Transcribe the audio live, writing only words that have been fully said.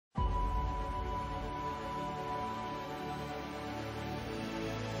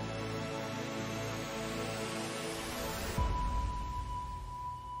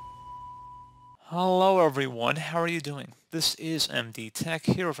Hello everyone, how are you doing? This is MD Tech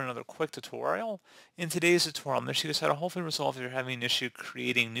here with another quick tutorial. In today's tutorial, I'm going to show you guys how to hopefully resolve if you're having an issue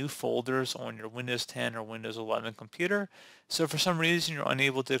creating new folders on your Windows 10 or Windows 11 computer. So if for some reason you're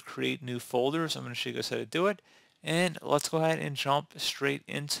unable to create new folders, I'm going to show you guys how to do it. And let's go ahead and jump straight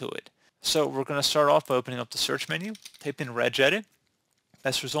into it. So we're going to start off by opening up the search menu, type in regedit.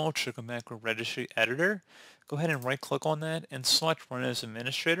 Best result should come back with registry editor. Go ahead and right click on that and select run as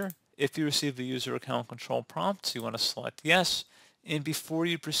administrator. If you receive a user account control prompt, you want to select yes. And before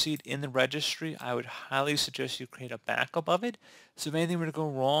you proceed in the registry, I would highly suggest you create a backup of it. So if anything were to go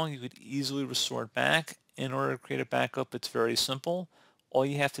wrong, you could easily restore it back. In order to create a backup, it's very simple. All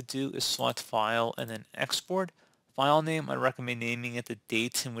you have to do is select file and then export. File name, I recommend naming it the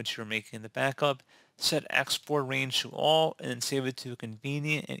date in which you're making the backup. Set export range to all and then save it to a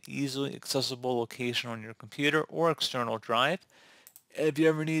convenient and easily accessible location on your computer or external drive. If you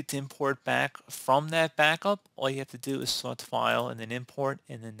ever need to import back from that backup, all you have to do is select file and then import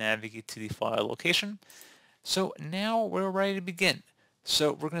and then navigate to the file location. So now we're ready to begin.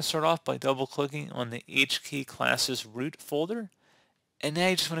 So we're going to start off by double clicking on the HK classes root folder. And now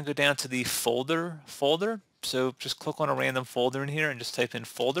you just want to go down to the folder. So just click on a random folder in here and just type in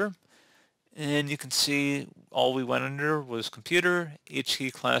folder. And you can see all we went under was computer,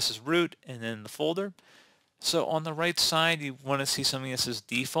 HK classes root, and then the folder. So on the right side, you want to see something that says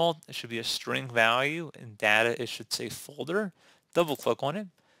default. It should be a string value. In data, it should say folder. Double click on it.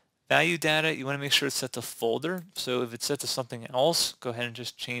 Value data, you want to make sure it's set to folder. So if it's set to something else, go ahead and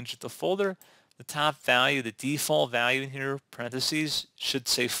just change it to folder. The top value, the default value in here, parentheses, should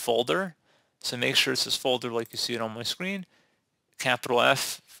say folder. So make sure it says folder like you see it on my screen. Capital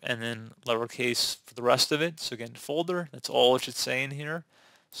F and then lowercase for the rest of it. So again, folder, that's all it should say in here.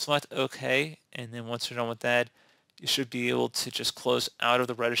 Select OK, and then once you're done with that, you should be able to just close out of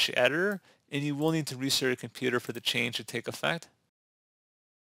the registry editor, and you will need to restart your computer for the change to take effect.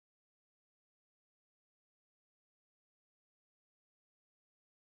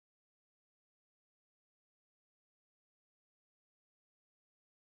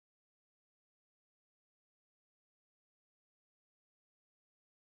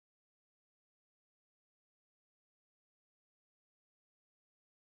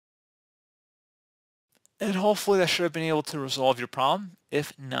 And hopefully that should have been able to resolve your problem.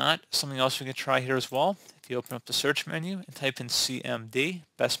 If not, something else we can try here as well. If you open up the search menu and type in CMD,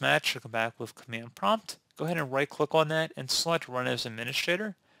 best match should come back with command prompt. Go ahead and right click on that and select run as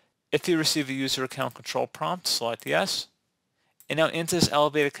administrator. If you receive a user account control prompt, select yes. And now into this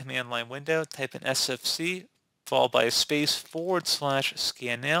elevated command line window, type in SFC followed by a space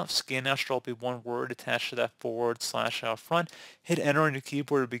 /scan now. Scan now should all be one word attached to that / out front. Hit enter on your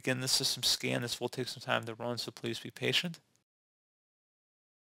keyboard to begin the system scan. This will take some time to run, so please be patient.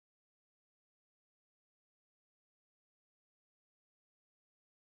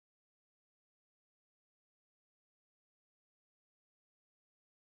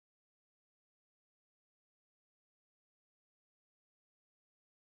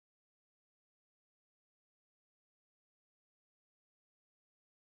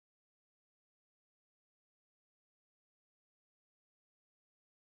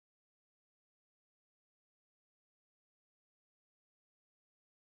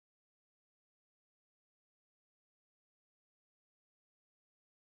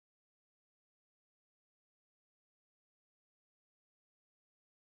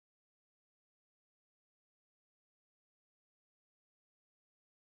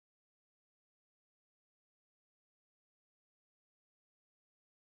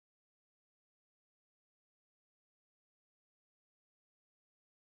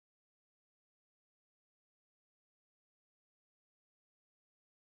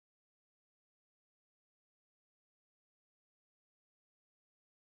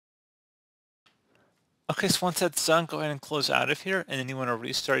 Okay, so once that's done, go ahead and close out of here, and then you want to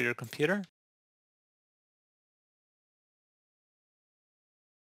restart your computer.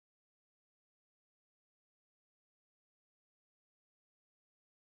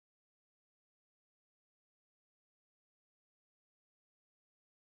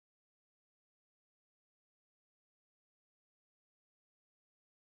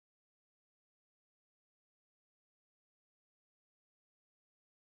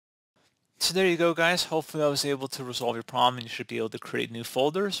 So there you go, guys. Hopefully I was able to resolve your problem and you should be able to create new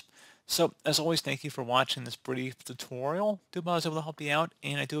folders. So as always, thank you for watching this brief tutorial. I was able to help you out,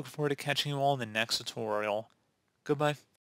 and I do look forward to catching you all in the next tutorial. Goodbye.